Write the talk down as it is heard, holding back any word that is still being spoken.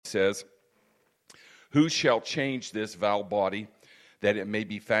says, "Who shall change this vile body, that it may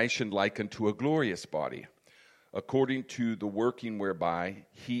be fashioned like unto a glorious body, according to the working whereby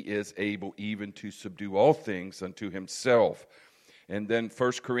he is able even to subdue all things unto himself." And then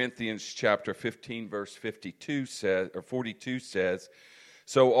 1 Corinthians chapter 15, verse 42 says, or 42 says,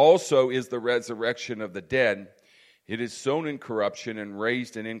 "So also is the resurrection of the dead. It is sown in corruption and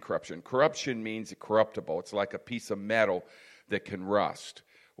raised in incorruption." Corruption means corruptible. It's like a piece of metal that can rust,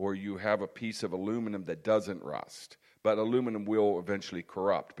 or you have a piece of aluminum that doesn't rust. But aluminum will eventually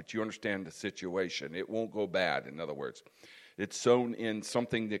corrupt. But you understand the situation. It won't go bad, in other words. It's sown in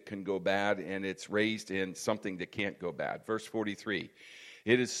something that can go bad, and it's raised in something that can't go bad. Verse 43,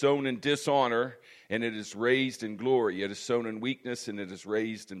 "It is sown in dishonor, and it is raised in glory. It is sown in weakness, and it is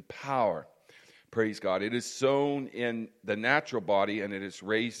raised in power." Praise God. It is sown in the natural body, and it is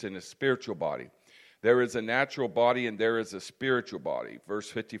raised in a spiritual body. There is a natural body, and there is a spiritual body.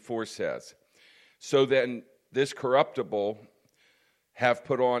 Verse 54 says, "So then this corruptible have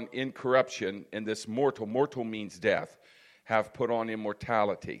put on incorruption, and this mortal means death, have put on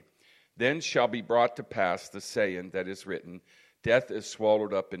immortality. Then shall be brought to pass the saying that is written, Death is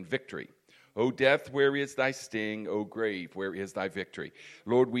swallowed up in victory. O death, where is thy sting? O grave, where is thy victory?"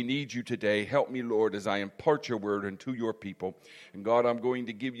 Lord, we need you today. Help me, Lord, as I impart your word unto your people. And God, I'm going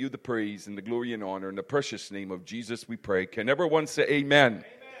to give you the praise and the glory and honor. In the precious name of Jesus we pray. Can everyone say amen? Amen.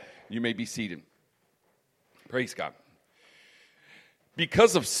 You may be seated. Praise God.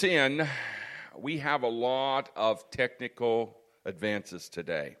 Because of sin, we have a lot of technical advances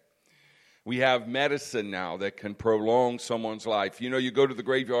today. We have medicine now that can prolong someone's life. You know, you go to the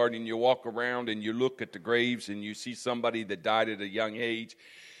graveyard and you walk around and you look at the graves and you see somebody that died at a young age,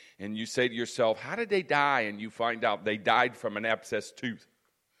 and you say to yourself, how did they die? And you find out they died from an abscessed tooth.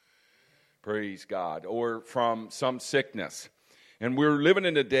 Praise God. Or from some sickness. And we're living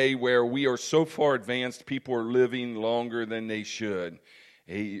in a day where we are so far advanced, people are living longer than they should.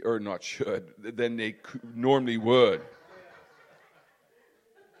 Or not should, than they normally would.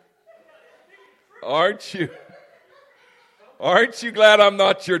 Aren't you glad I'm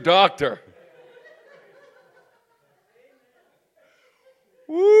not your doctor?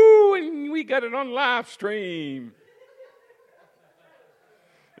 Woo, and we got it on live stream.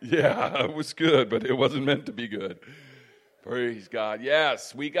 Yeah, it was good, but it wasn't meant to be good. Praise God.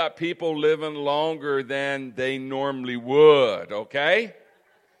 Yes, we got people living longer than they normally would, okay?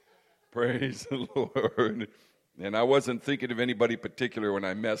 Praise the Lord. And I wasn't thinking of anybody particular when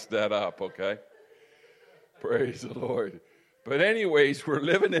I messed that up, okay? Praise the Lord. But anyways, we're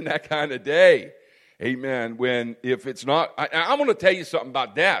living in that kind of day. Amen. When if it's not, I'm going to tell you something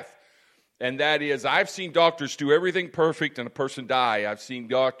about death. And that is, I've seen doctors do everything perfect and a person die. I've seen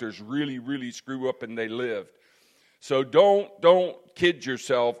doctors really, really screw up and they lived. So don't kid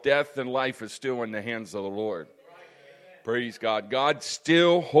yourself. Death and life is still in the hands of the Lord. Praise God. God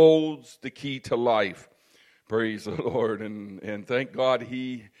still holds the key to life. Praise the Lord. And thank God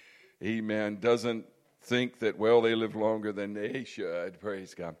he, amen, doesn't think that, well, they live longer than they should.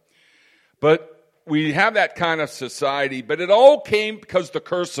 Praise God. But we have that kind of society. But it all came because of the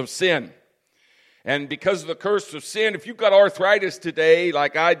curse of sin. And because of the curse of sin, if you've got arthritis today,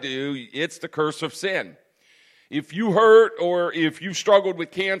 like I do, it's the curse of sin. If you hurt or if you struggled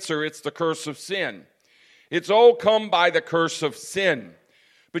with cancer, it's the curse of sin. It's all come by the curse of sin.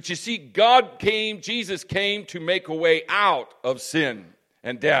 But you see, Jesus came to make a way out of sin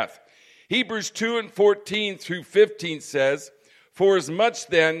and death. Hebrews 2:14 through 15 says, "For as much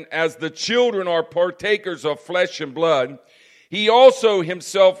then as the children are partakers of flesh and blood, he also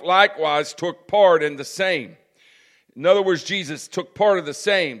himself likewise took part in the same." In other words, Jesus took part of the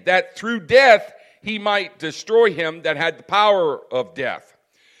same, that through death he might destroy him that had the power of death,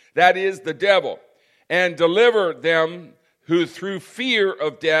 that is, the devil, and deliver them who through fear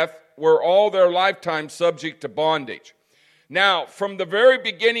of death were all their lifetime subject to bondage. Now, from the very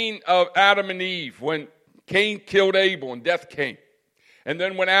beginning of Adam and Eve, when Cain killed Abel and death came, and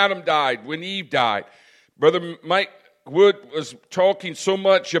then when Adam died, when Eve died, Brother Mike Wood was talking so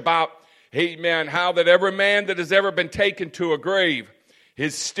much about, hey man, how that every man that has ever been taken to a grave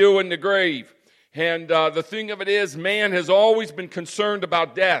is still in the grave. And the thing of it is, man has always been concerned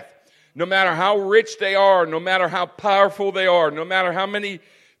about death. No matter how rich they are, no matter how powerful they are, no matter how many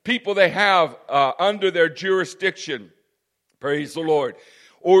people they have under their jurisdiction, praise the Lord,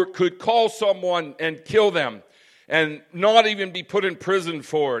 or could call someone and kill them and not even be put in prison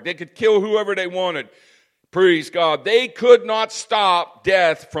for it. They could kill whoever they wanted. Praise God. They could not stop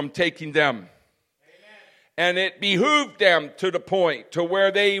death from taking them. Amen. And it behooved them to the point to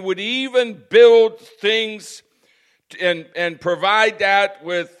where they would even build things and provide that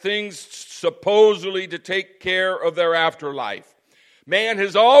with things supposedly to take care of their afterlife. Man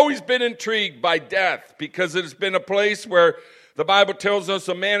has always been intrigued by death because it has been a place where the Bible tells us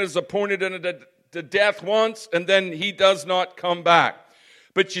a man is appointed unto death once and then he does not come back.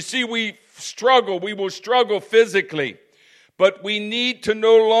 But you see, we will struggle physically, but we need to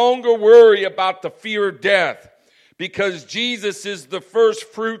no longer worry about the fear of death because Jesus is the first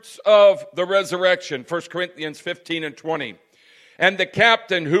fruits of the resurrection, 1 Corinthians 15 and 20. And the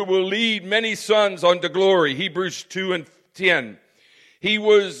captain who will lead many sons unto glory, Hebrews 2 and 10. He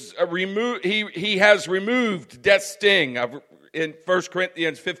has removed death's sting. In 1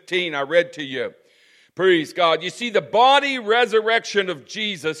 Corinthians 15, I read to you. Praise God. You see, the body resurrection of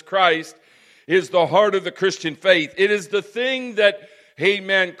Jesus Christ is the heart of the Christian faith. It is the thing that,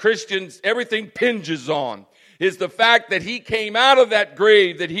 amen, Christians, everything pinges on, is the fact that he came out of that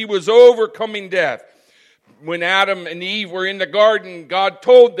grave, that he was overcoming death. When Adam and Eve were in the garden, God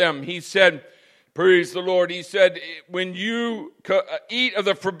told them, he said, praise the Lord, he said, when you eat of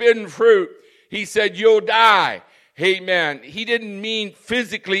the forbidden fruit, he said, you'll die. Amen. He didn't mean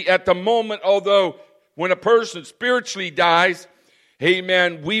physically at the moment, although when a person spiritually dies,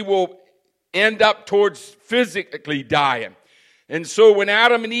 amen, we will end up towards physically dying. And so when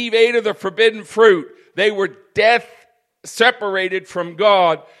Adam and Eve ate of the forbidden fruit, they were death separated from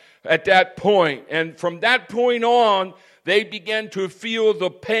God at that point. And from that point on, they began to feel the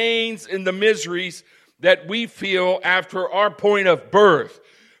pains and the miseries that we feel after our point of birth.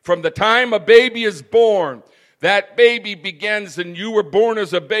 From the time a baby is born, that baby begins, and you were born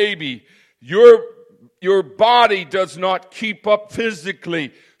as a baby, your body does not keep up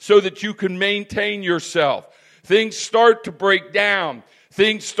physically so that you can maintain yourself. Things start to break down.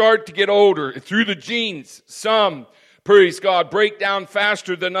 Things start to get older. Through the genes, some, praise God, break down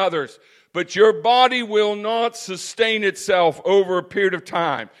faster than others. But your body will not sustain itself over a period of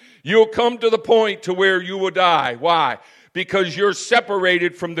time. You'll come to the point to where you will die. Why? Because you're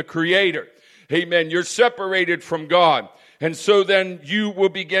separated from the Creator. Amen. You're separated from God. And so then you will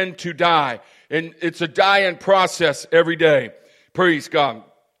begin to die. And it's a dying process every day. Praise God.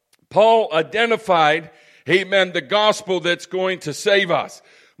 Paul identified, amen, the gospel that's going to save us.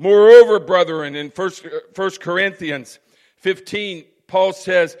 Moreover, brethren, in 1 Corinthians 15, Paul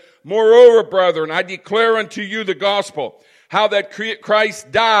says, moreover, brethren, I declare unto you the gospel, how that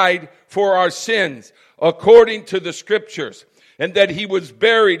Christ died for our sins, according to the scriptures, and that he was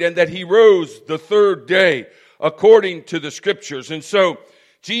buried, and that he rose the third day, according to the scriptures. And so,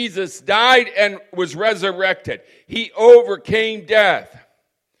 Jesus died and was resurrected. He overcame death.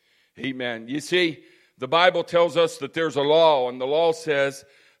 Amen. You see, the Bible tells us that there's a law, and the law says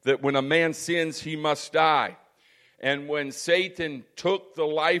that when a man sins, he must die. And when Satan took the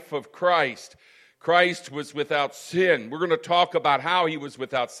life of Christ, Christ was without sin. We're going to talk about how he was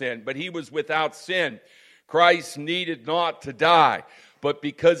without sin, but he was without sin. Christ needed not to die, but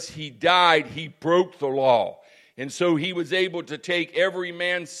because he died, he broke the law. And so he was able to take every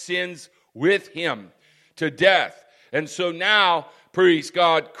man's sins with him to death. And so now, praise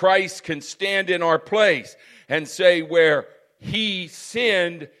God, Christ can stand in our place and say, where he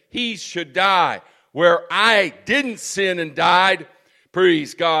sinned, he should die. Where I didn't sin and died,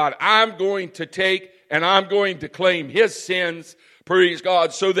 praise God, I'm going to take and I'm going to claim his sins, praise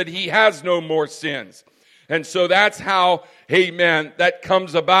God, so that he has no more sins. And so that's how, amen, that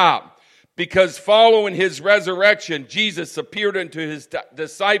comes about. Because following his resurrection, Jesus appeared unto his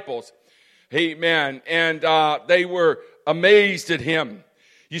disciples, amen, and they were amazed at him.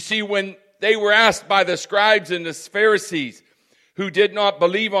 You see, when they were asked by the scribes and the Pharisees who did not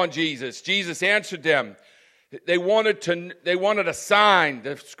believe on Jesus, Jesus answered them. They wanted a sign.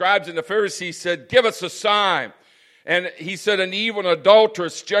 The scribes and the Pharisees said, give us a sign. And he said, an evil and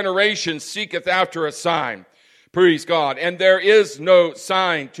adulterous generation seeketh after a sign. Praise God. And there is no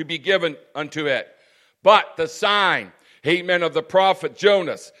sign to be given unto it, but the sign, amen, of the prophet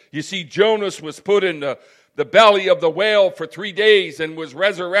Jonas. You see, Jonas was put in the belly of the whale for 3 days and was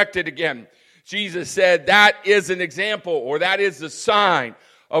resurrected again. Jesus said that is an example, or that is the sign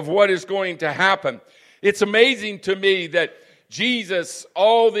of what is going to happen. It's amazing to me that Jesus,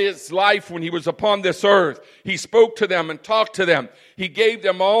 all this life when he was upon this earth, he spoke to them and talked to them. He gave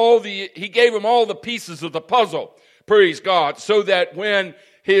them all the pieces of the puzzle, praise God, so that when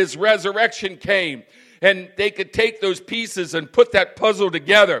his resurrection came and they could take those pieces and put that puzzle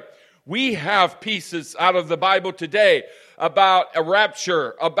together. We have pieces out of the Bible today about a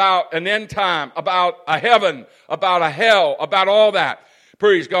rapture, about an end time, about a heaven, about a hell, about all that.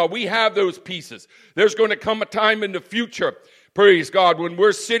 Praise God. We have those pieces. There's going to come a time in the future, praise God, when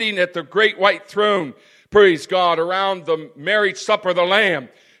we're sitting at the great white throne, praise God, around the marriage supper of the Lamb.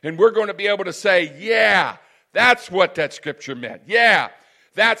 And we're going to be able to say, yeah, that's what that scripture meant. Yeah,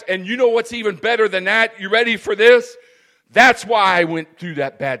 and you know what's even better than that? You ready for this? That's why I went through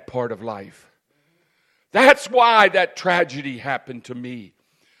that bad part of life. That's why that tragedy happened to me.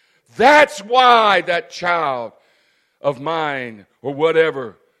 That's why that child of mine or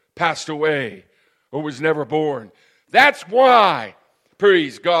whatever passed away or was never born. That's why,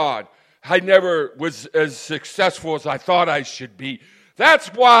 praise God, I never was as successful as I thought I should be. That's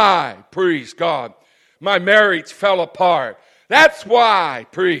why, praise God, my marriage fell apart. That's why,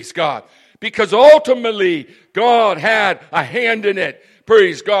 praise God, because ultimately God had a hand in it.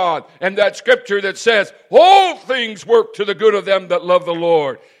 Praise God. And that scripture that says, all things work to the good of them that love the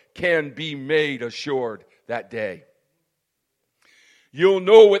Lord can be made assured that day. You'll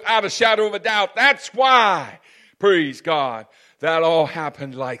know without a shadow of a doubt. That's why, praise God, that all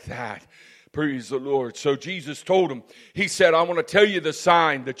happened like that. Praise the Lord. So Jesus told him, he said, I want to tell you the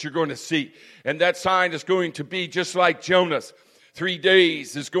sign that you're going to see. And that sign is going to be just like Jonas. 3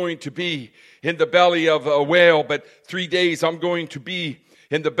 days is going to be in the belly of a whale, but 3 days I'm going to be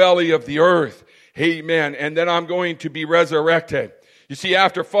in the belly of the earth. Amen. And then I'm going to be resurrected. You see,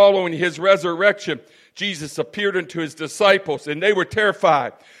 after following his resurrection, Jesus appeared unto his disciples, and they were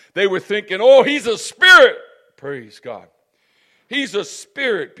terrified. They were thinking, oh, he's a spirit. Praise God. He's a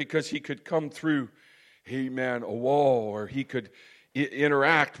spirit because he could come through, amen, a wall, or he could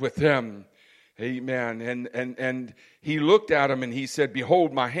interact with them. Amen. And he looked at him and he said,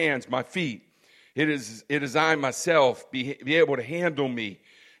 behold my hands, my feet. It is I myself. Be able to handle me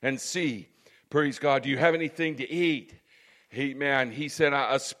and see. Praise God. Do you have anything to eat? Amen. He said,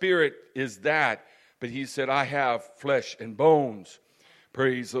 a spirit is that. But he said, I have flesh and bones.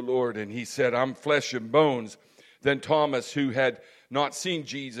 Praise the Lord. And he said, I'm flesh and bones. Then Thomas, who had not seen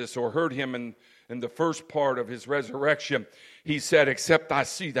Jesus or heard him in the first part of his resurrection, he said, except I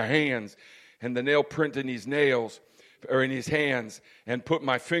see the hands and the nail print in his nails, or in his hands, and put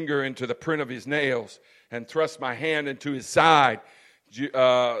my finger into the print of his nails, and thrust my hand into his side,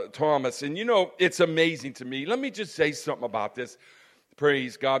 Thomas. And you know, it's amazing to me. Let me just say something about this,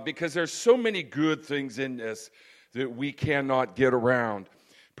 praise God, because there's so many good things in this that we cannot get around.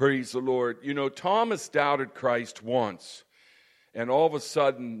 Praise the Lord. You know, Thomas doubted Christ once, and all of a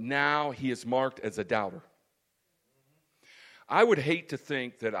sudden, now he is marked as a doubter. I would hate to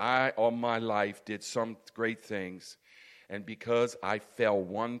think that I, all my life, did some great things, and because I fell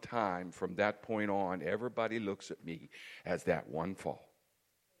one time from that point on, everybody looks at me as that one fall,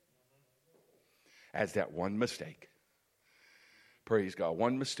 as that one mistake. Praise God,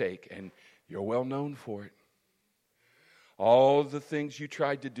 one mistake, and you're well known for it. All the things you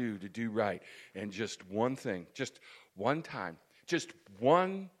tried to do right, and just one thing, just one time, just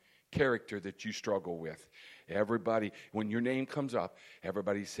one character that you struggle with. Everybody, when your name comes up,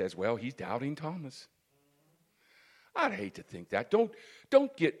 everybody says, well, he's doubting Thomas. I'd hate to think that.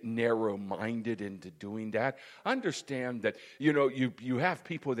 Don't get narrow-minded into doing that. Understand that, you know, you have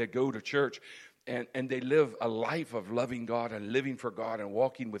people that go to church and they live a life of loving God and living for God and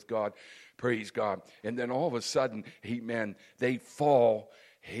walking with God. Praise God. And then all of a sudden, amen, they fall,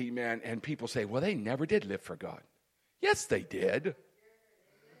 amen, and people say, well, they never did live for God. Yes, they did.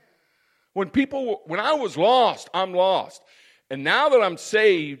 When I was lost, I'm lost. And now that I'm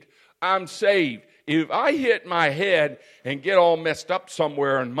saved, I'm saved. If I hit my head and get all messed up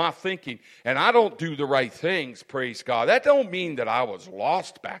somewhere in my thinking, and I don't do the right things, praise God, that don't mean that I was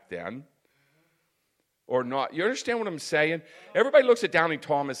lost back then. Or not. You understand what I'm saying? Everybody looks at Doubting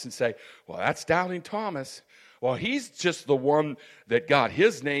Thomas and say, well, that's Doubting Thomas. Well, he's just the one that got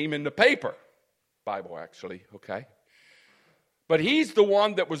his name in the paper. Bible, actually, okay? But he's the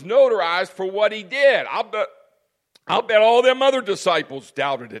one that was notarized for what he did. I'll bet all them other disciples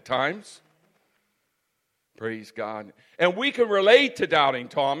doubted at times. Praise God. And we can relate to Doubting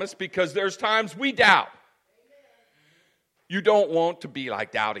Thomas because there's times we doubt. You don't want to be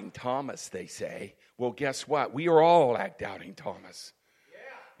like Doubting Thomas, they say. Well, guess what? We are all like Doubting Thomas. Yeah.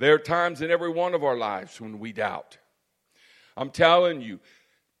 There are times in every one of our lives when we doubt. I'm telling you,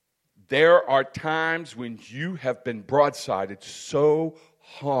 there are times when you have been broadsided so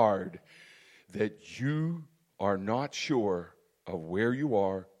hard that you are not sure of where you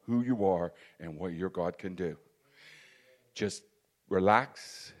are, who you are, and what your God can do. Just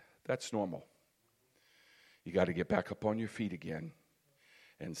relax. That's normal. You got to get back up on your feet again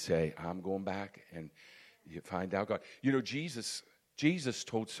and say, I'm going back, and you find out God. You know, Jesus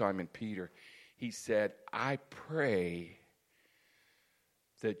told Simon Peter, he said, I pray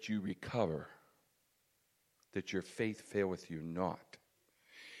that you recover, that your faith fail with you not.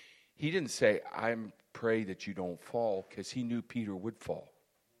 He didn't say, I'm pray that you don't fall, because he knew Peter would fall.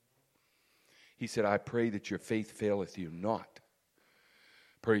 He said, I pray that your faith faileth you not.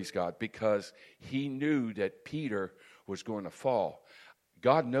 Praise God. Because he knew that Peter was going to fall.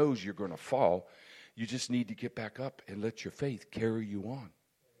 God knows you're going to fall. You just need to get back up and let your faith carry you on. Amen.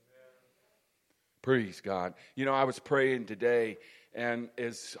 Praise God. You know, I was praying today, and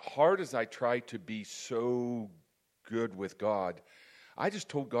as hard as I try to be so good with God, I just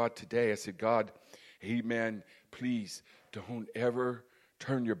told God today, I said, God, amen, please don't ever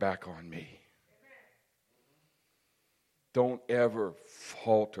turn your back on me. Don't ever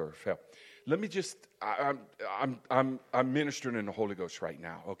falter or fail. Let me just, I'm ministering in the Holy Ghost right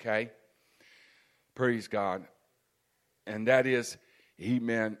now, okay? Praise God. And that is,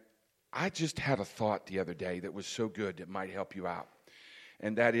 amen, I just had a thought the other day that was so good that might help you out.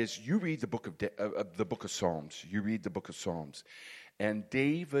 And that is, you read the book of Psalms. You read the book of Psalms. And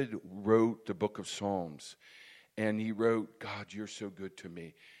David wrote the book of Psalms. And he wrote, God, you're so good to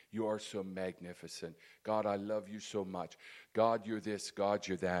me. You are so magnificent. God, I love you so much. God, you're this. God,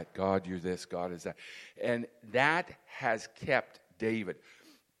 you're that. God, you're this. God is that. And that has kept David.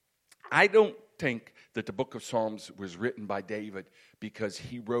 I don't think that the book of Psalms was written by David because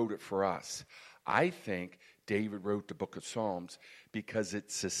he wrote it for us. I think David wrote the book of Psalms because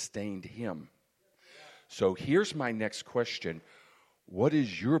it sustained him. So here's my next question. What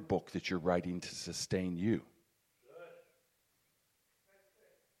is your book that you're writing to sustain you?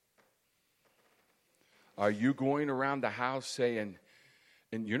 Are you going around the house saying,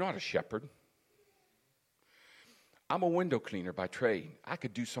 and you're not a shepherd. I'm a window cleaner by trade. I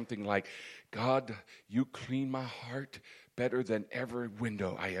could do something like, God, you clean my heart better than every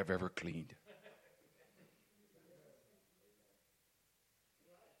window I have ever cleaned.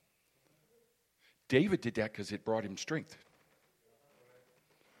 David did that because it brought him strength.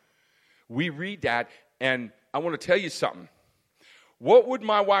 We read that, and I want to tell you something. What would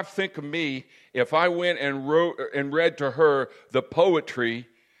my wife think of me if I went and wrote and read to her the poetry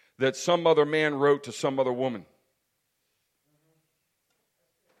that some other man wrote to some other woman?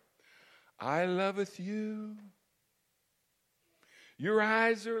 I loveth you. Your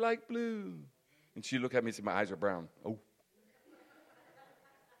eyes are like blue. And she looked at me and said, my eyes are brown. Oh.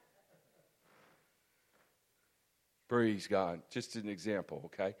 Praise God. Just an example,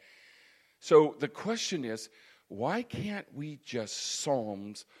 okay? So the question is, why can't we just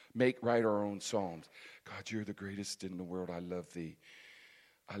psalms write our own psalms? God, you're the greatest in the world. I love thee.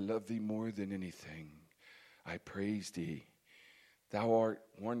 I love thee more than anything. I praise thee. Thou art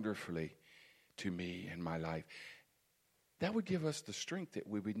wonderfully to me in my life. That would give us the strength that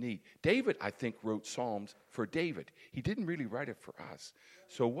we would need. David, I think, wrote psalms for David. He didn't really write it for us.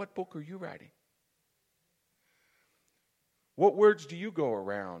 So what book are you writing? What words do you go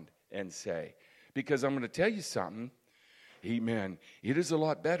around and say? Because I'm going to tell you something. Amen. It is a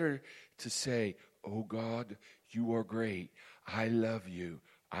lot better to say, oh God, you are great. I love you.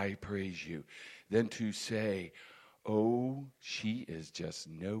 I praise you. Than to say, oh, she is just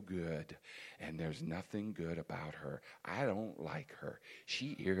no good. And there's nothing good about her. I don't like her.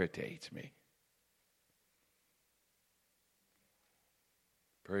 She irritates me.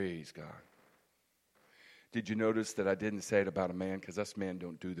 Praise God. Did you notice that I didn't say it about a man? Because us men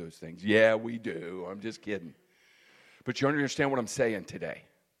don't do those things. Yeah, we do. I'm just kidding. But you understand what I'm saying today.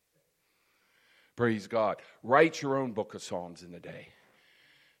 Praise God. Write your own book of Psalms in the day.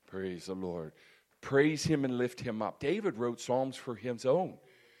 Praise the Lord. Praise him and lift him up. David wrote Psalms for his own.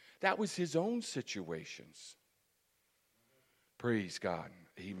 That was his own situations. Praise God.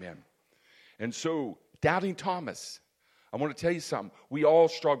 Amen. And so, doubting Thomas. I want to tell you something. We all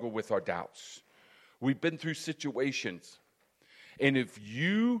struggle with our doubts. We've been through situations. And if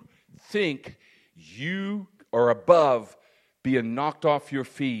you think you are above being knocked off your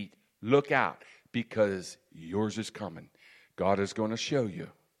feet, look out, because yours is coming. God is going to show you.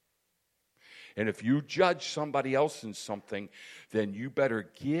 And if you judge somebody else in something, then you better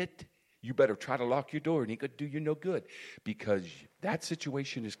try to lock your door, and it could do you no good, because that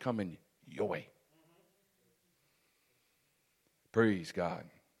situation is coming your way. Praise God.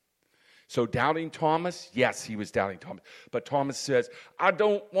 So doubting Thomas, yes, he was doubting Thomas. But Thomas says, I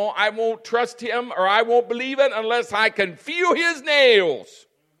won't trust him, or I won't believe it unless I can feel his nails.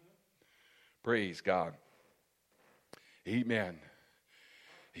 Praise God. Amen.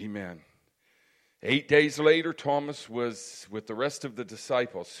 Amen. 8 days later, Thomas was with the rest of the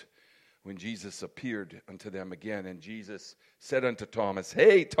disciples when Jesus appeared unto them again. And Jesus said unto Thomas,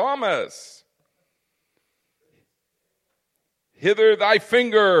 hey, Thomas, hither thy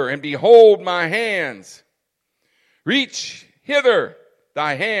finger, and behold my hands. Reach hither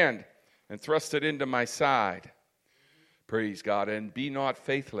thy hand, and thrust it into my side. Praise God. And be not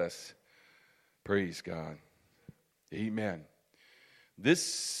faithless. Praise God. Amen.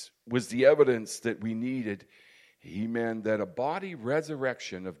 This was the evidence that we needed. Amen. That a body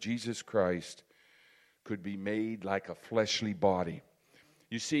resurrection of Jesus Christ could be made like a fleshly body.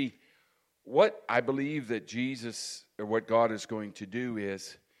 You see, what I believe that Jesus, or what God is going to do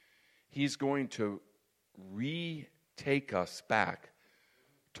is, He's going to retake us back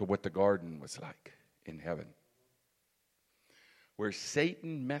to what the garden was like in heaven. Where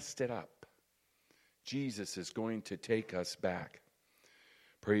Satan messed it up, Jesus is going to take us back.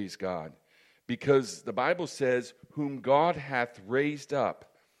 Praise God. Because the Bible says, whom God hath raised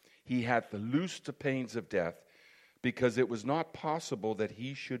up, He hath loosed the pains of death, because it was not possible that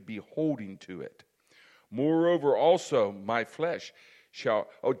He should be holding to it. Moreover also my flesh shall...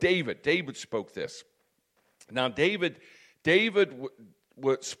 David spoke this. Now David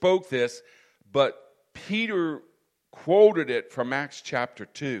spoke this, but Peter quoted it from Acts chapter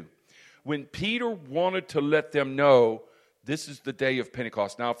 2. When Peter wanted to let them know this is the day of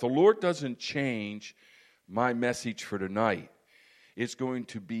Pentecost. Now, if the Lord doesn't change my message for tonight, it's going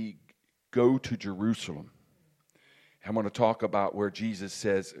to be go to Jerusalem. I'm going to talk about where Jesus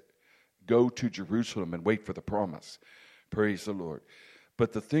says, go to Jerusalem and wait for the promise. Praise the Lord.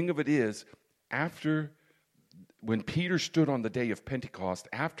 But the thing of it is, when Peter stood on the day of Pentecost,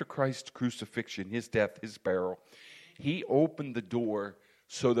 after Christ's crucifixion, His death, His burial, He opened the door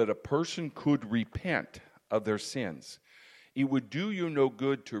so that a person could repent of their sins. It would do you no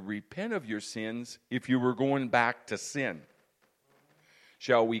good to repent of your sins if you were going back to sin.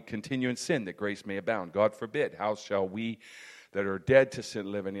 Shall we continue in sin that grace may abound? God forbid. How shall we that are dead to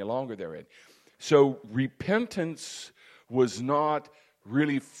sin live any longer therein? So repentance was not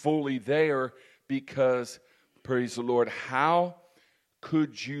really fully there because, praise the Lord, how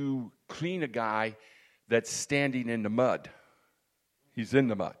could you clean a guy that's standing in the mud? He's in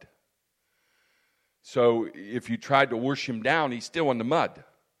the mud. So if you tried to wash him down, he's still in the mud.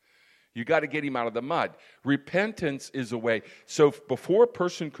 You got to get him out of the mud. Repentance is a way. So before a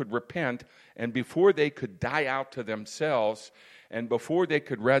person could repent, and before they could die out to themselves, and before they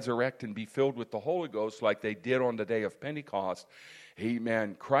could resurrect and be filled with the Holy Ghost like they did on the day of Pentecost,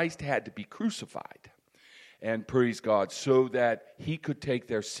 amen, Christ had to be crucified. And praise God, so that He could take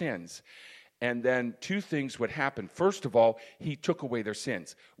their sins. And then two things would happen. First of all, He took away their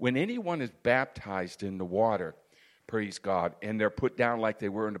sins. When anyone is baptized in the water, praise God, and they're put down like they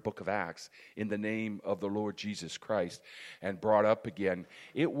were in the book of Acts, in the name of the Lord Jesus Christ, and brought up again,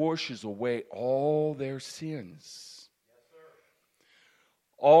 it washes away all their sins. Yes, sir.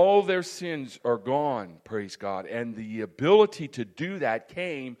 All their sins are gone, praise God. And the ability to do that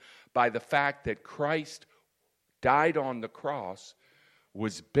came by the fact that Christ died on the cross,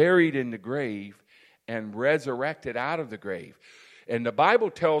 was buried in the grave, and resurrected out of the grave. And the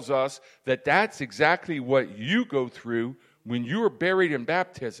Bible tells us that that's exactly what you go through when you are buried in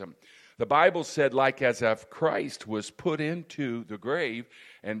baptism. The Bible said, like as if Christ was put into the grave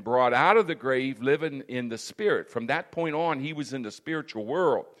and brought out of the grave, living in the Spirit. From that point on, He was in the spiritual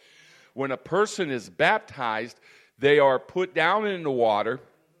world. When a person is baptized, they are put down in the water,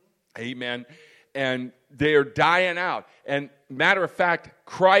 amen, and they are dying out. And matter of fact,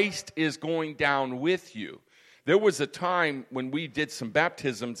 Christ is going down with you. There was a time when we did some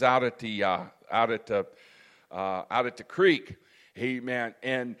baptisms out at the creek, amen.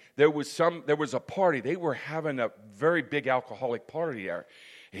 And there was a party. They were having a very big alcoholic party there,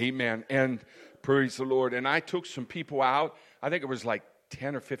 amen. And praise the Lord. And I took some people out. I think it was like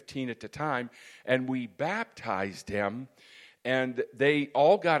 10 or 15 at the time, and we baptized them. And they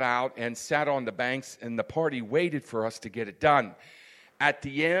all got out and sat on the banks, and the party waited for us to get it done. At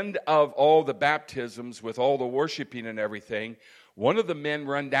the end of all the baptisms, with all the worshiping and everything, one of the men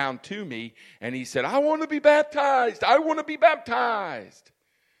run down to me, and he said, I want to be baptized. I want to be baptized.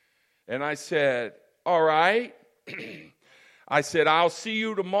 And I said, all right. I said, I'll see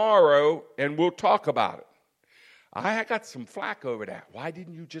you tomorrow, and we'll talk about it. I got some flack over that. Why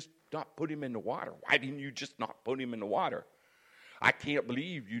didn't you just not put him in the water? Why didn't you just not put him in the water? I can't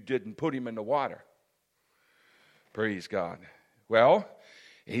believe you didn't put him in the water. Praise God. Well,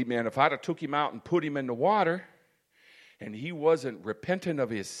 amen, if I'd have took him out and put him in the water and he wasn't repentant of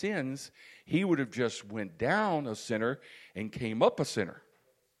his sins, he would have just went down a sinner and came up a sinner.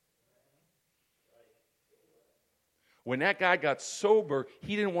 When that guy got sober,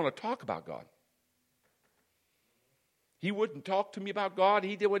 he didn't want to talk about God. He wouldn't talk to me about God.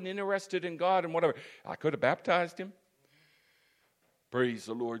 He wasn't interested in God and whatever. I could have baptized him. Praise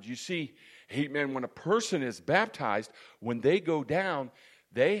the Lord. You see, amen, when a person is baptized, when they go down,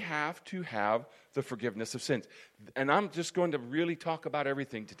 They have to have the forgiveness of sins. And I'm just going to really talk about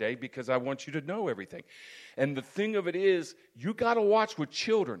everything today because I want you to know everything. And the thing of it is, you got to watch with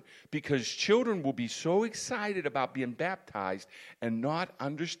children because children will be so excited about being baptized and not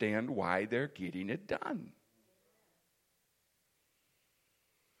understand why they're getting it done.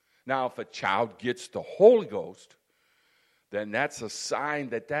 Now, if a child gets the Holy Ghost, then that's a sign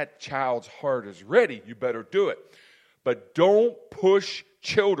that that child's heart is ready. You better do it. But don't push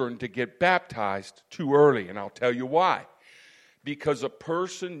children to get baptized too early, and I'll tell you why. Because a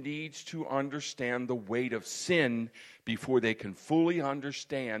person needs to understand the weight of sin before they can fully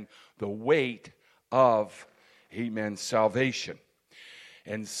understand the weight of, amen, salvation.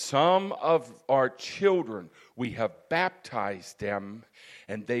 And some of our children, we have baptized them,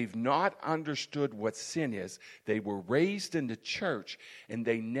 and they've not understood what sin is. They were raised in the church, and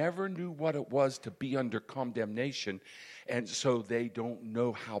they never knew what it was to be under condemnation. And so they don't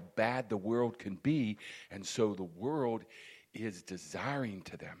know how bad the world can be. And so the world is desiring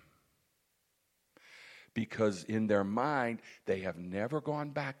to them. Because in their mind, they have never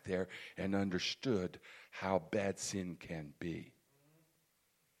gone back there and understood how bad sin can be.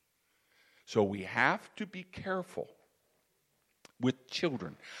 So we have to be careful with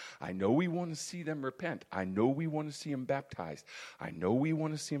children. I know we want to see them repent. I know we want to see them baptized. I know we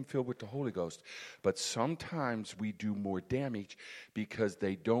want to see them filled with the Holy Ghost. But sometimes we do more damage because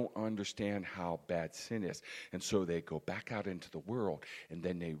they don't understand how bad sin is. And so they go back out into the world and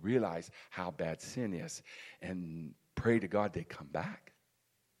then they realize how bad sin is. And pray to God they come back.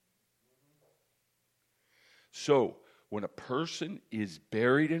 So when a person is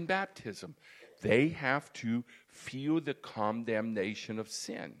buried in baptism, they have to feel the condemnation of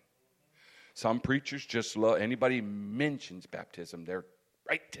sin. Some preachers just love, anybody mentions baptism, they're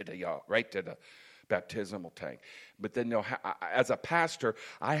right to the baptismal tank. But then as a pastor,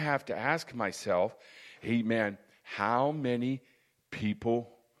 I have to ask myself, amen, how many people,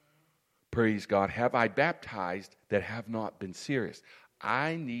 praise God, have I baptized that have not been serious?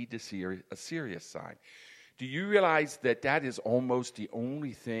 I need to see a serious sign. Do you realize that that is almost the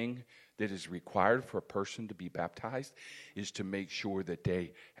only thing that is required for a person to be baptized is to make sure that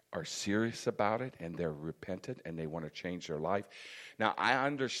they are serious about it and they're repentant and they want to change their life? Now, I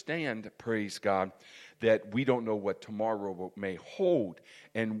understand, praise God, that we don't know what tomorrow may hold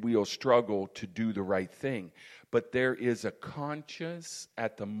and we'll struggle to do the right thing. But there is a conscience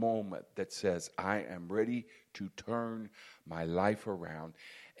at the moment that says, I am ready to turn my life around.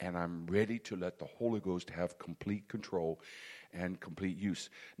 And I'm ready to let the Holy Ghost have complete control and complete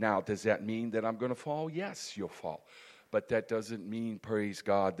use. Now, does that mean that I'm going to fall? Yes, you'll fall. But that doesn't mean, praise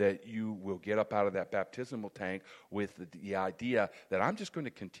God, that you will get up out of that baptismal tank with the idea that I'm just going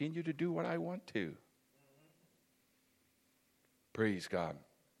to continue to do what I want to. Praise God.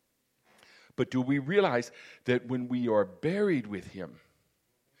 But do we realize that when we are buried with Him,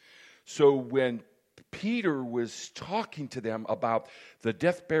 so when Peter was talking to them about the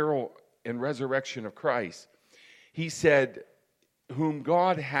death, burial, and resurrection of Christ, he said, whom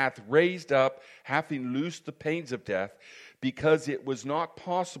God hath raised up, having loosed the pains of death, because it was not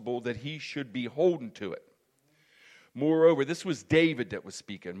possible that he should be holden to it. Moreover, this was David that was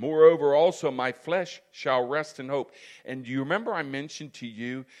speaking. Moreover, also my flesh shall rest in hope. And do you remember I mentioned to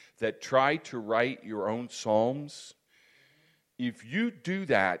you that try to write your own psalms? If you do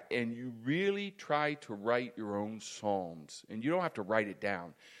that and you really try to write your own psalms, and you don't have to write it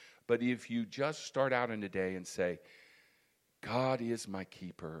down, but if you just start out in the day and say, God is my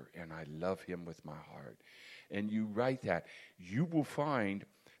keeper and I love him with my heart, and you write that, you will find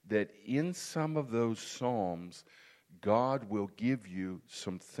that in some of those psalms, God will give you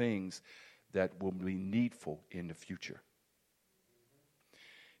some things that will be needful in the future.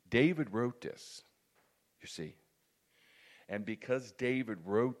 David wrote this, you see. And because David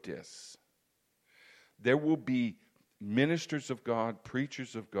wrote this, there will be ministers of God,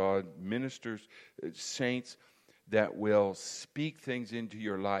 preachers of God, ministers, saints that will speak things into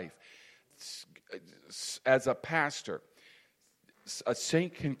your life. As a pastor, a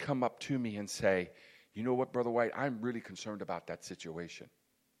saint can come up to me and say, you know what, Brother White, I'm really concerned about that situation.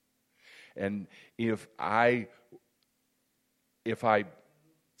 And if I'm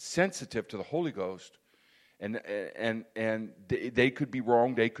sensitive to the Holy Ghost, and they could be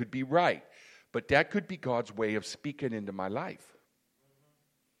wrong, they could be right. But that could be God's way of speaking into my life.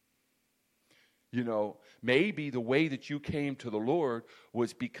 You know, maybe the way that you came to the Lord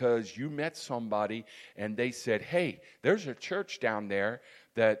was because you met somebody and they said, hey, there's a church down there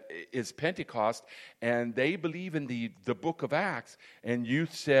that is Pentecost and they believe in the book of Acts. And you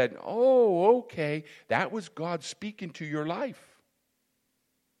said, oh, okay, that was God speaking to your life.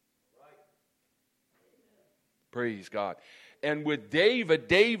 Praise God. And with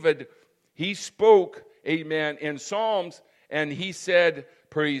David, he spoke, amen, in Psalms, and he said,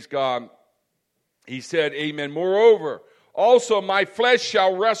 praise God, he said, amen, moreover, also my flesh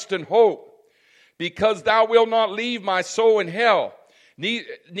shall rest in hope, because thou wilt not leave my soul in hell,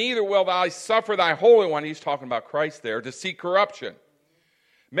 neither will thou suffer thy Holy One, he's talking about Christ there, to see corruption.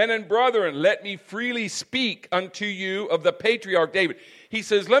 Men and brethren, let me freely speak unto you of the patriarch David. He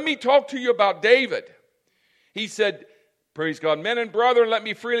says, let me talk to you about David. He said, praise God, men and brethren, let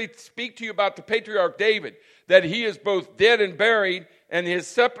me freely speak to you about the patriarch David, that he is both dead and buried, and his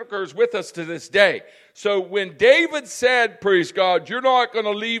sepulchre is with us to this day. So when David said, praise God, you're not going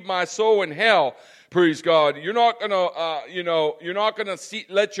to leave my soul in hell, praise God, you're not going to, you're not going to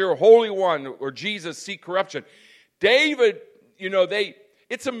let your Holy One or Jesus see corruption. David,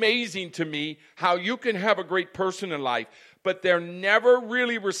 it's amazing to me how you can have a great person in life, but they're never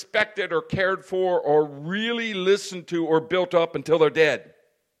really respected or cared for or really listened to or built up until they're dead.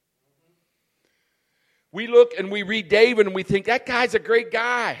 We look and we read David and we think, that guy's a great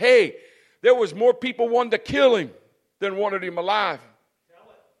guy. Hey, there was more people wanted to kill him than wanted him alive.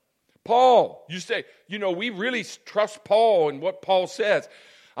 Paul, you say, we really trust Paul and what Paul says.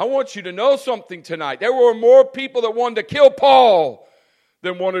 I want you to know something tonight. There were more people that wanted to kill Paul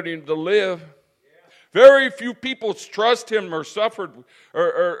than wanted him to live. Very few people trust him or suffered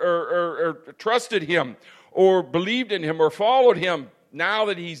or trusted him or believed in him or followed him now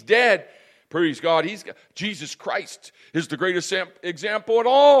that he's dead. Praise God. Jesus Christ is the greatest example at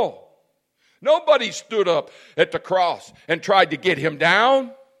all. Nobody stood up at the cross and tried to get him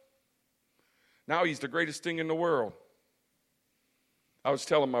down. Now he's the greatest thing in the world. I was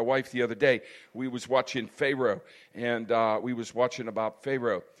telling my wife the other day, we was watching Pharaoh, and we was watching about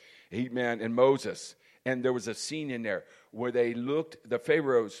Pharaoh, amen, and Moses. And there was a scene in there where they looked, the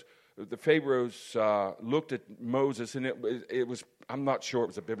Pharaohs looked at Moses, and it was, I'm not sure it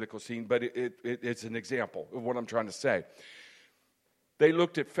was a biblical scene, but it's an example of what I'm trying to say. They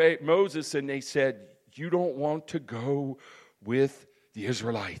looked at Moses and they said, you don't want to go with the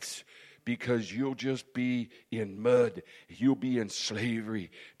Israelites because you'll just be in mud. You'll be in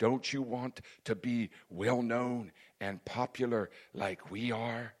slavery. Don't you want to be well known and popular like we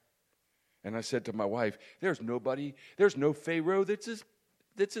are? And I said to my wife, there's no Pharaoh that's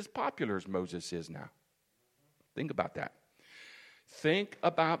as popular as Moses is now. Think about that. Think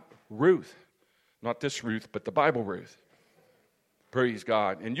about Ruth. Not this Ruth, but the Bible Ruth. Praise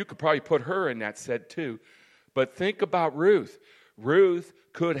God. And you could probably put her in that set too. But think about Ruth. Ruth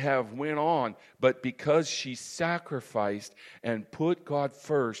could have went on, but because she sacrificed and put God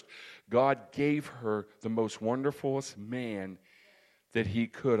first, God gave her the most wonderfulest man that he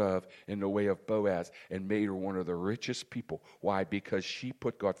could have in the way of Boaz and made her one of the richest people. Why? Because she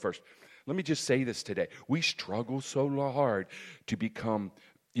put God first. Let me just say this today. We struggle so hard to become,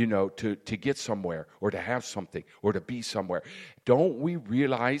 to get somewhere or to have something or to be somewhere. Don't we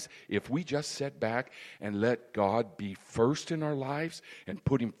realize if we just sit back and let God be first in our lives and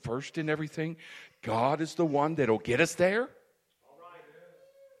put him first in everything, God is the one that'll get us there?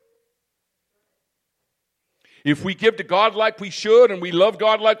 If we give to God like we should, and we love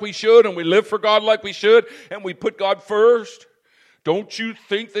God like we should, and we live for God like we should, and we put God first, don't you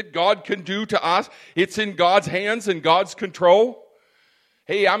think that God can do to us? It's in God's hands and God's control.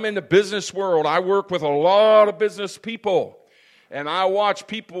 Hey, I'm in the business world. I work with a lot of business people, and I watch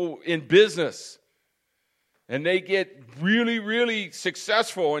people in business, and they get really, really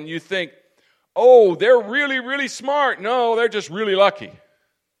successful, and you think, oh, they're really, really smart. No, they're just really lucky.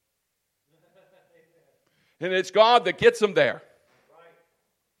 And it's God that gets them there.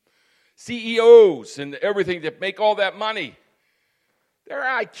 CEOs and everything that make all that money, their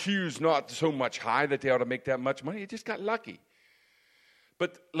IQ's not so much high that they ought to make that much money. They just got lucky.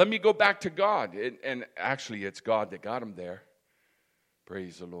 But let me go back to God. And actually, it's God that got them there.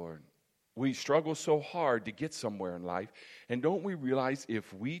 Praise the Lord. We struggle so hard to get somewhere in life. And don't we realize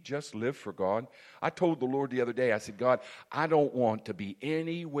if we just live for God? I told the Lord the other day, I said, God, I don't want to be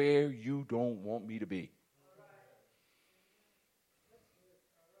anywhere you don't want me to be.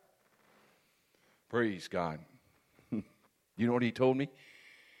 Praise God. You know what he told me?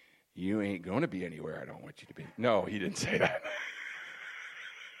 You ain't going to be anywhere I don't want you to be. No, he didn't say that.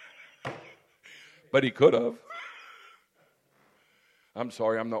 But he could have. I'm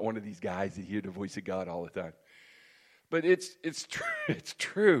sorry, I'm not one of these guys that hear the voice of God all the time. But it's true. It's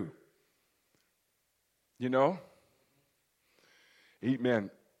true. Amen.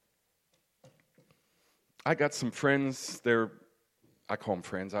 I got some friends, I call them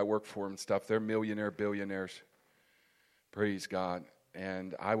friends. I work for them and stuff. They're billionaires. Praise God.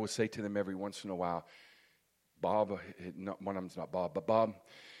 And I will say to them every once in a while, Bob, one of them's not Bob, but Bob,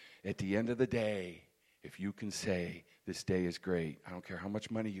 at the end of the day, if you can say, this day is great, I don't care how much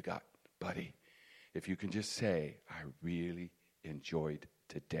money you got, buddy, if you can just say, I really enjoyed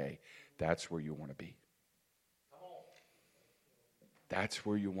today, that's where you want to be. That's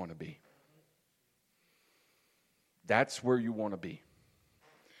where you want to be. That's where you want to be.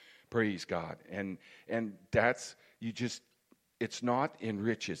 Praise God. And that's, you just, it's not in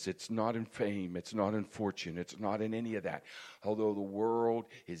riches, it's not in fame, it's not in fortune, it's not in any of that. Although the world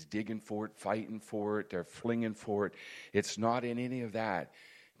is digging for it, fighting for it, they're flinging for it, it's not in any of that.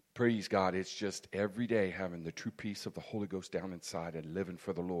 Praise God, it's just every day having the true peace of the Holy Ghost down inside and living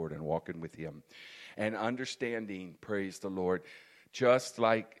for the Lord and walking with Him. And understanding, praise the Lord, just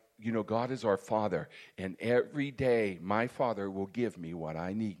like, you know, God is our Father. And every day my Father will give me what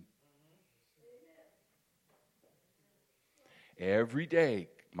I need. Every day,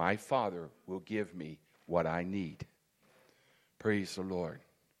 my Father will give me what I need. Praise the Lord.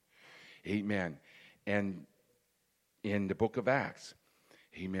 Amen. And in the book of Acts,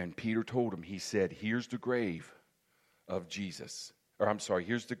 amen, Peter told him, he said, here's the grave of Jesus. Or I'm sorry,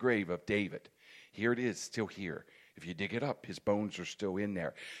 here's the grave of David. Here it is, still here. If you dig it up, his bones are still in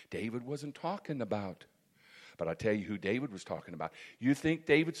there. David wasn't talking about. But I tell you who David was talking about. You think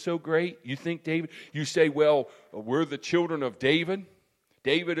David's so great? You think David? You say, well, we're the children of David.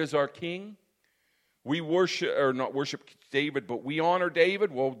 David is our king. We worship, or not worship David, but we honor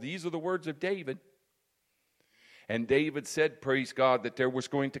David. Well, these are the words of David. And David said, praise God, that there was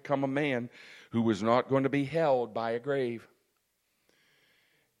going to come a man who was not going to be held by a grave.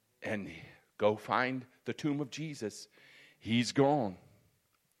 And go find the tomb of Jesus. He's gone.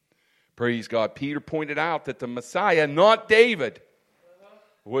 Praise God. Peter pointed out that the Messiah, not David,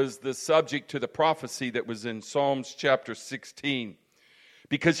 was the subject to the prophecy that was in Psalms chapter 16.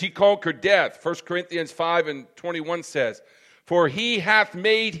 Because he conquered death. 1 Corinthians 5:21 says, for he hath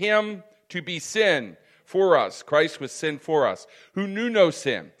made him to be sin for us. Christ was sin for us, who knew no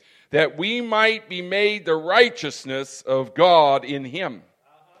sin, that we might be made the righteousness of God in him.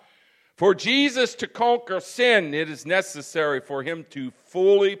 For Jesus to conquer sin, it is necessary for him to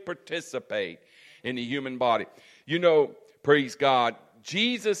fully participate in the human body. You know, praise God,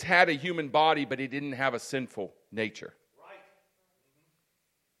 Jesus had a human body, but he didn't have a sinful nature. Right.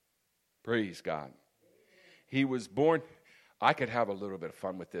 Praise God. He was born. I could have a little bit of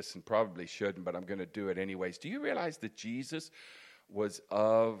fun with this and probably shouldn't, but I'm going to do it anyways. Do you realize that Jesus was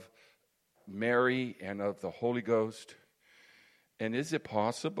of Mary and of the Holy Ghost? And is it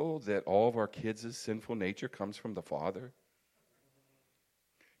possible that all of our kids' sinful nature comes from the Father?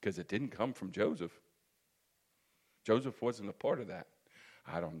 Because it didn't come from Joseph. Joseph wasn't a part of that.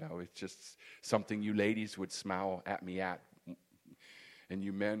 I don't know. It's just something you ladies would smile at me at. And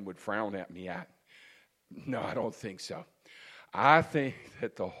you men would frown at me at. No, I don't think so. I think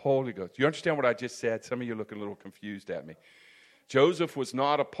that the Holy Ghost. You understand what I just said? Some of you look a little confused at me. Joseph was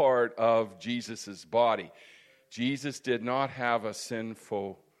not a part of Jesus' body. Jesus did not have a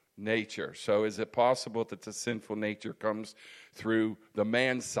sinful nature. So is it possible that the sinful nature comes through the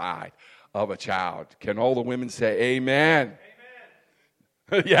man's side of a child? Can all the women say amen?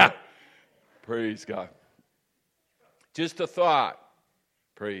 Amen. Yeah. Praise God. Just a thought.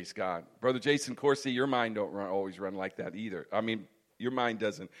 Praise God. Brother Jason Corsi, your mind don't always run like that either. I mean, your mind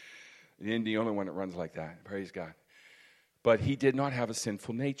doesn't. You're the only one that runs like that. Praise God. But he did not have a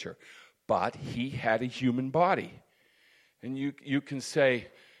sinful nature. But he had a human body. And you can say,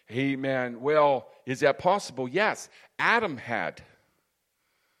 amen, well, is that possible? Yes. Adam had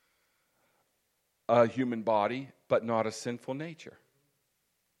a human body, but not a sinful nature.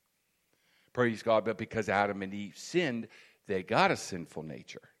 Praise God, but because Adam and Eve sinned, they got a sinful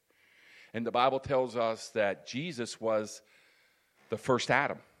nature. And the Bible tells us that Jesus was the first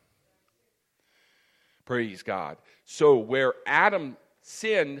Adam. Praise God. So where Adam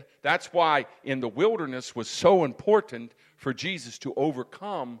sinned, that's why in the wilderness was so important for Jesus to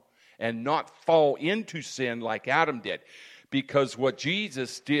overcome and not fall into sin like Adam did. Because what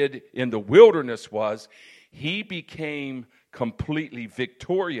Jesus did in the wilderness was he became completely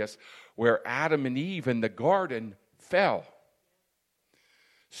victorious where Adam and Eve in the garden fell.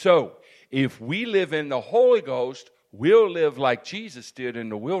 So if we live in the Holy Ghost, we'll live like Jesus did in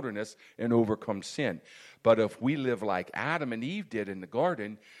the wilderness and overcome sin. But if we live like Adam and Eve did in the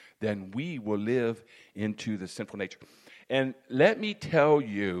garden, then we will live into the sinful nature. And let me tell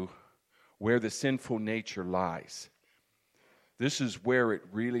you where the sinful nature lies. This is where it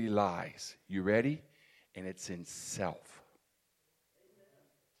really lies. You ready? And it's in self.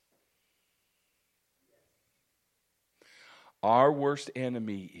 Our worst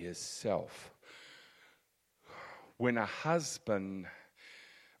enemy is self. When a husband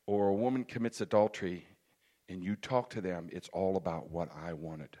or a woman commits adultery and you talk to them, it's all about what I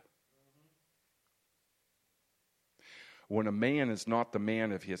wanted. When a man is not the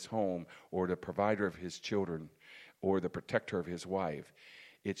man of his home or the provider of his children or the protector of his wife,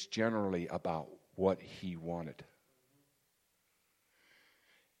 it's generally about what he wanted.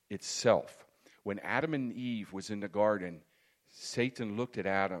 It's self. When Adam and Eve was in the garden, Satan looked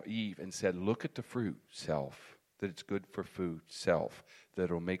at Eve and said, look at the fruit, self, that it's good for food, self, that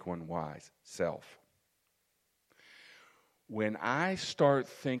it'll make one wise, self. When I start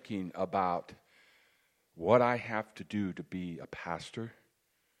thinking about what I have to do to be a pastor,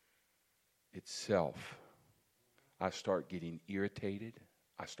 it's self. I start getting irritated.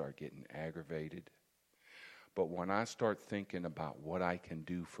 I start getting aggravated. But when I start thinking about what I can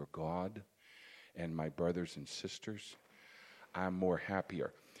do for God and my brothers and sisters, I'm more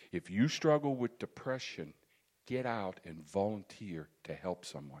happier. If you struggle with depression, get out and volunteer to help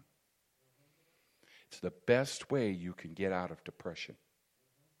someone. It's the best way you can get out of depression.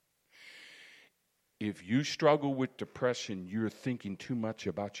 If you struggle with depression, you're thinking too much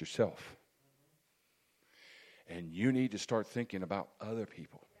about yourself. And you need to start thinking about other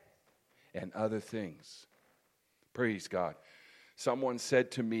people and other things. Praise God. Someone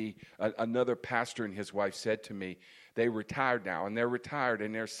said to me, another pastor and his wife said to me, they retired now, and they're retired,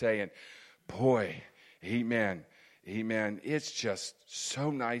 and they're saying, boy, amen, it's just so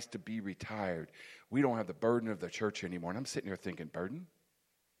nice to be retired. We don't have the burden of the church anymore. And I'm sitting here thinking, burden?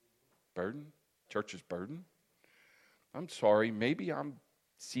 Church's burden? I'm sorry, maybe I'm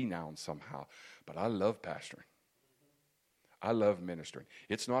senile somehow, but I love pastoring. I love ministering.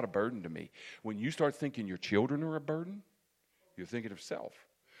 It's not a burden to me. When you start thinking your children are a burden, you're thinking of self.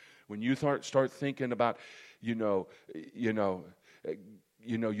 When you start thinking about, your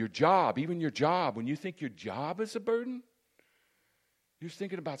job, even your job, when you think your job is a burden, you're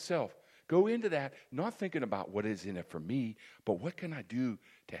thinking about self. Go into that, not thinking about what is in it for me, but what can I do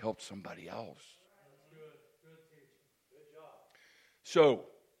to help somebody else? So,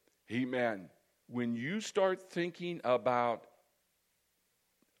 amen, when you start thinking about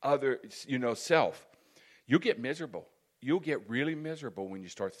self, you'll get miserable. You'll get really miserable when you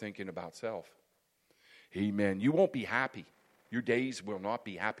start thinking about self. Amen. You won't be happy. Your days will not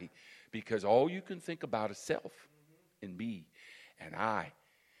be happy because all you can think about is self and me and I.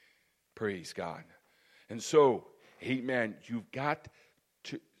 Praise God. And so, amen, you've got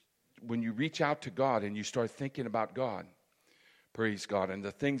to, when you reach out to God and you start thinking about God, praise God, and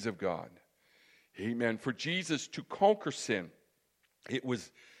the things of God. Amen. For Jesus to conquer sin, it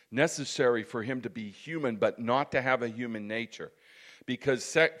was necessary for him to be human, but not to have a human nature.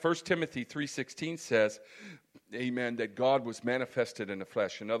 Because 1 Timothy 3:16 says, amen, that God was manifested in the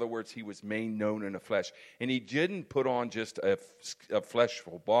flesh. In other words, he was made known in the flesh. And he didn't put on just a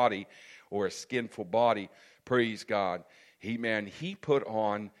fleshful body or a skinful body. Praise God. Amen. He put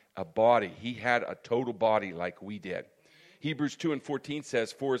on a body. He had a total body like we did. Hebrews 2:14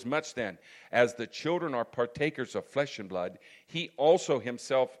 says, for as much then as the children are partakers of flesh and blood, he also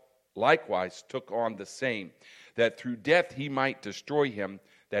himself likewise took on the same, that through death he might destroy him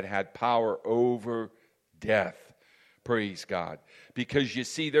that had power over death. Praise God. Because you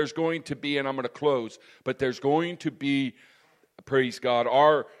see, there's going to be, and I'm going to close, but there's going to be, praise God,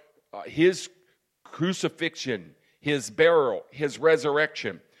 his crucifixion, his burial, his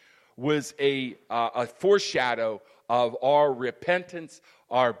resurrection was a foreshadow of our repentance,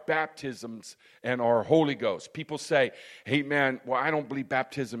 our baptisms, and our Holy Ghost. People say, hey man, well, I don't believe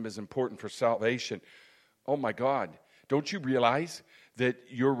baptism is important for salvation. Oh my God, don't you realize that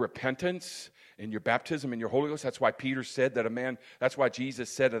your repentance and your baptism and your Holy Ghost, that's why Peter said that that's why Jesus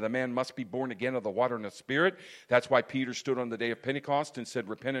said that a man must be born again of the water and the Spirit. That's why Peter stood on the day of Pentecost and said,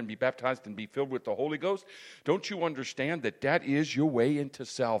 repent and be baptized and be filled with the Holy Ghost. Don't you understand that that is your way into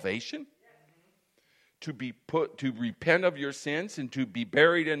salvation? To repent of your sins and to be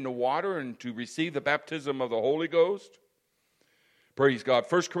buried in the water and to receive the baptism of the Holy Ghost. Praise God.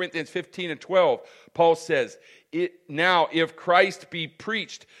 1 Corinthians 15:12, Paul says, now if Christ be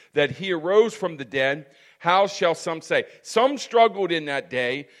preached that he arose from the dead, how shall some say? Some struggled in that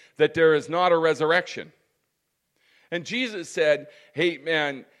day that there is not a resurrection. And Jesus said, hey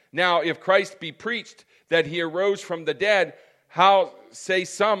man, now if Christ be preached that he arose from the dead, how say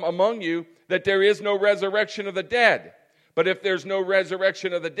some among you that there is no resurrection of the dead? But if there's no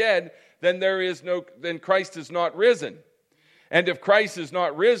resurrection of the dead, then Christ is not risen. And if Christ is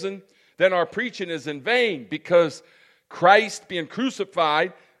not risen, then our preaching is in vain, because Christ being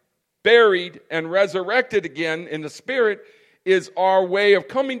crucified, buried, and resurrected again in the Spirit is our way of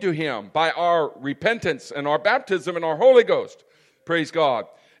coming to him by our repentance and our baptism and our Holy Ghost. Praise God.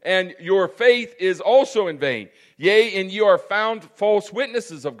 And your faith is also in vain. Yea, and you are found false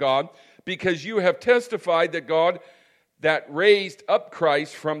witnesses of God, because you have testified that God that raised up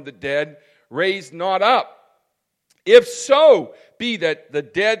Christ from the dead raised not up. If so, be that the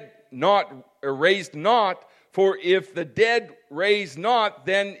dead not raised not, for if the dead raised not,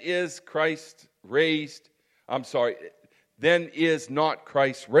 then is Christ raised. Then is not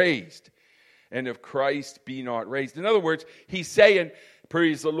Christ raised. And if Christ be not raised. In other words, he's saying,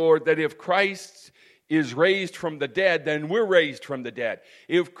 praise the Lord, that if Christ is raised from the dead, then we're raised from the dead.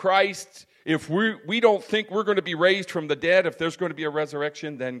 If we don't think we're going to be raised from the dead, if there's going to be a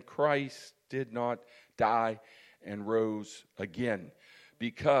resurrection, then Christ did not die and rose again.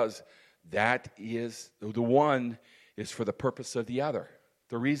 Because that is, the one is for the purpose of the other.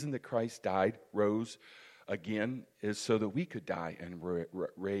 The reason that Christ died, rose again, is so that we could die and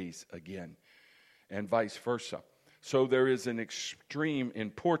raise again. And vice versa. So there is an extreme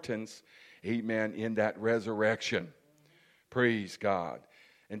importance, amen, in that resurrection. Praise God.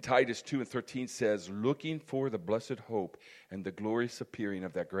 And Titus 2:13 says, looking for the blessed hope and the glorious appearing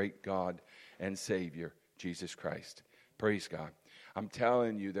of that great God and Savior, Jesus Christ. Praise God. I'm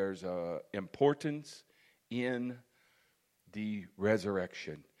telling you, there's an importance in the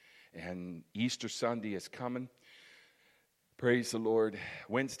resurrection. And Easter Sunday is coming. Praise the Lord.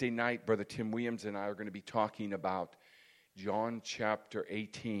 Wednesday night, Brother Tim Williams and I are going to be talking about John chapter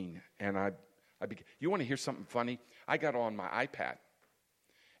 18. And you want to hear something funny? I got on my iPad.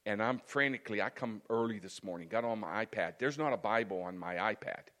 And I come early this morning, got on my iPad. There's not a Bible on my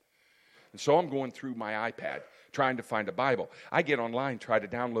iPad. And so I'm going through my iPad trying to find a Bible. I get online, try to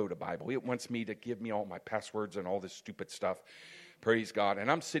download a Bible. It wants me to give me all my passwords and all this stupid stuff. Praise God.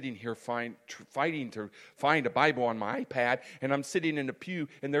 And I'm sitting here fighting to find a Bible on my iPad, and I'm sitting in the pew,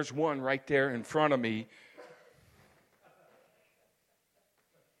 and there's one right there in front of me.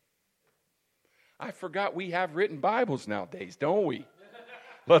 I forgot we have written Bibles nowadays, don't we?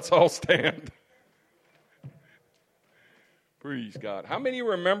 Let's all stand. Praise God. How many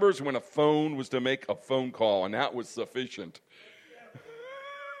remembers when a phone was to make a phone call and that was sufficient?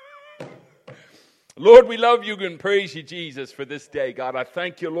 Lord, we love you and praise you, Jesus, for this day. God, I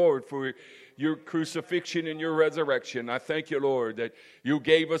thank you, Lord, for your crucifixion and your resurrection. I thank you, Lord, that you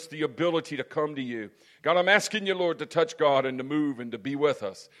gave us the ability to come to you. God, I'm asking you, Lord, to touch God and to move and to be with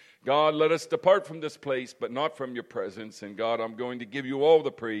us. God, let us depart from this place, but not from your presence. And God, I'm going to give you all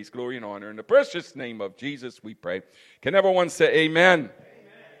the praise, glory, and honor. In the precious name of Jesus, we pray. Can everyone say amen?